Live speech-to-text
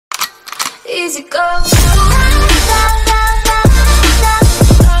easy go.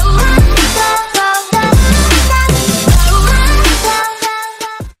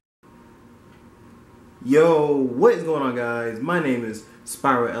 Yo, what is going on, guys? My name is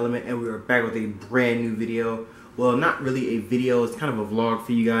Spiral Element and we are back with a brand new video. Well, not really a video, it's kind of a vlog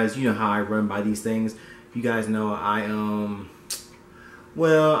for you guys. You know how I run by these things. You guys know I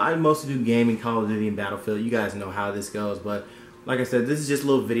mostly do gaming, Call of Duty, and Battlefield. You guys know how this goes, but like I said, this is just a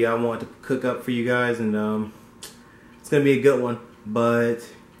little video I wanted to cook up for you guys, and it's gonna be a good one. But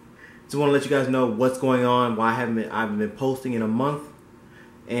just want to let you guys know what's going on, why I haven't been posting in a month,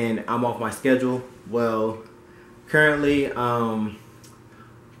 and I'm off my schedule. Well, currently, long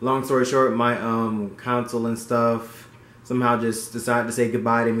story short, my console and stuff somehow just decided to say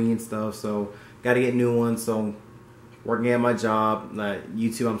goodbye to me and stuff, so got to get new ones. So working at my job,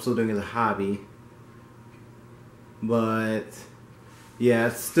 YouTube I'm still doing as a hobby, but yeah,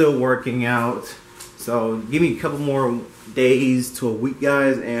 it's still working out. So give me a couple more days to a week,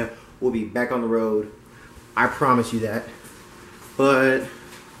 guys, and we'll be back on the road. I promise you that. But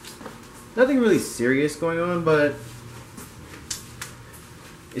nothing really serious going on, but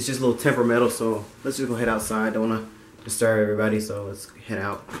it's just a little temperamental, so let's just go head outside. Don't want to disturb everybody, so let's head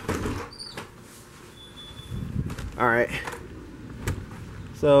out. Alright.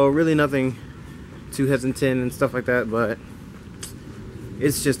 So really nothing too hesitant and stuff like that, but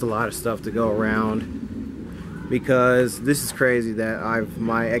it's just a lot of stuff to go around, because this is crazy that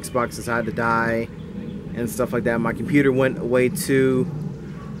my Xbox decided to die and stuff like that. My computer went away too.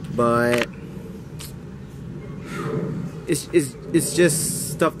 But it's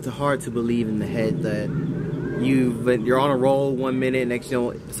just stuff hard to believe in the head that you're on a roll one minute, next you know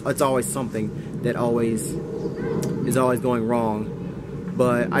it's always something that is always going wrong.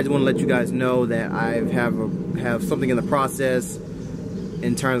 But I just want to let you guys know that I have something in the process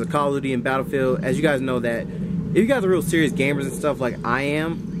in terms of Call of Duty and Battlefield. As you guys know, that if you guys are real serious gamers and stuff like I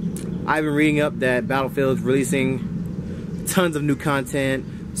am, I've been reading up that Battlefield is releasing tons of new content.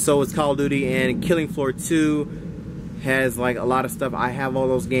 So it's Call of Duty, and Killing Floor 2 has like a lot of stuff. I have all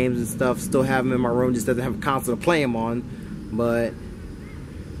those games and stuff, still have them in my room, just doesn't have a console to play them on. But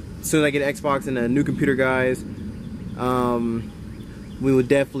as soon as I get an Xbox and a new computer, guys, we will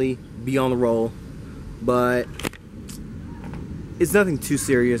definitely be on the roll. But it's nothing too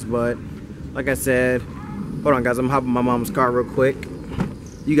serious, but like I said, hold on guys, I'm hopping in my mom's car real quick.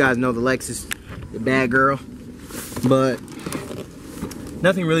 You guys know the Lexus, the bad girl, but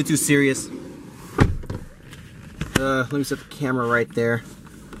nothing really too serious. Let me set the camera right there.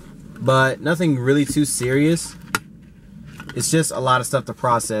 But nothing really too serious. It's just a lot of stuff to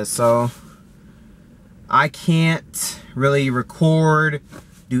process. So I can't really record,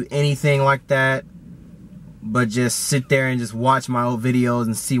 do anything like that, but just sit there and just watch my old videos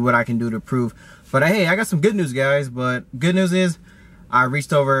and see what I can do to improve. But hey, I got some good news, guys. But good news is I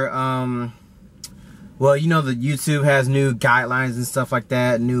reached over well, you know, the YouTube has new guidelines and stuff like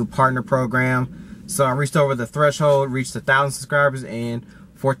that, new partner program. So I reached over the threshold, reached 1,000 subscribers and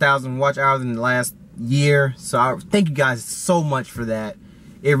 4,000 watch hours in the last year. So I thank you guys so much for that.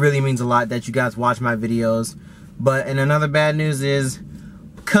 It really means a lot that you guys watch my videos. But and another bad news is,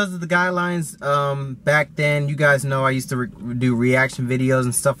 because of the guidelines, back then, you guys know I used to do reaction videos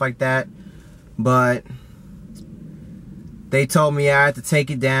and stuff like that. But they told me I had to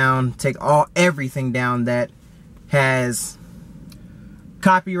take it down, take everything down that has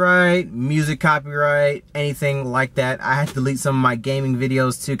copyright, music copyright, anything like that. I had to delete some of my gaming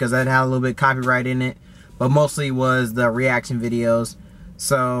videos too, because that had a little bit of copyright in it, but mostly was the reaction videos.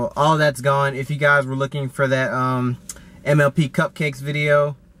 So all that's gone. If you guys were looking for that MLP Cupcakes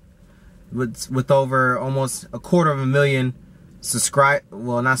video with over almost 250,000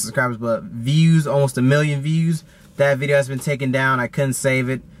 well, not subscribers, but views, almost 1 million views, that video has been taken down. I couldn't save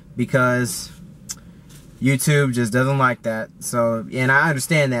it because YouTube just doesn't like that. So, and I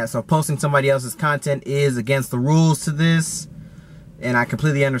understand that. So posting somebody else's content is against the rules to this, and I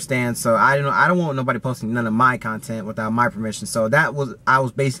completely understand. So I don't want nobody posting none of my content without my permission. So that was I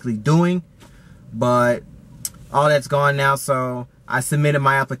was basically doing, but all that's gone now. So I submitted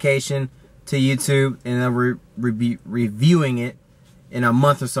my application to YouTube, and they'll be reviewing it in a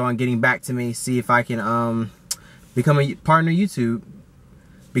month or so and getting back to me, see if I can become a partner YouTube.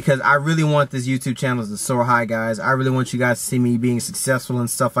 Because I really want this YouTube channel to soar high, guys. I really want you guys to see me being successful and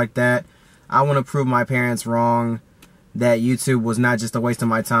stuff like that. I want to prove my parents wrong, that YouTube was not just a waste of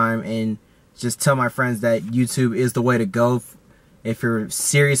my time, and just tell my friends that YouTube is the way to go if you're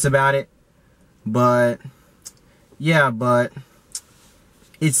serious about it. But yeah, but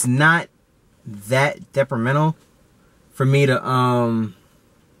it's not that detrimental for me to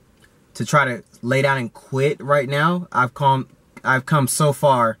to try to lay down and quit right now. I've come so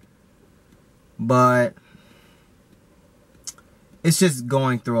far, but it's just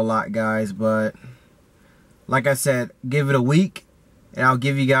going through a lot, guys. But like I said, give it a week and I'll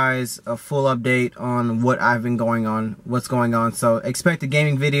give you guys a full update on what's going on. So expect a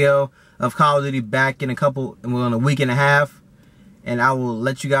gaming video of Call of Duty back in a week and a half, and I will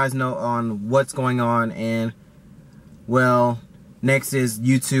let you guys know on what's going on. And well, next is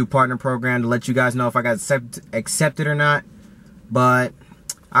YouTube partner program to let you guys know if I got accepted or not. But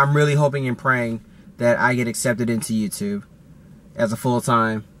I'm really hoping and praying that I get accepted into YouTube as a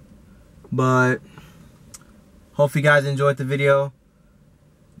full-time. But hope you guys enjoyed the video.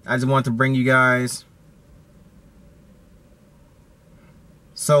 I just want to bring you guys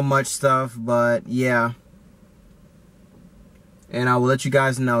so much stuff, but yeah. And I will let you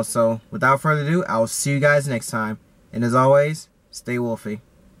guys know. So without further ado, I will see you guys next time. And as always, stay wolfy.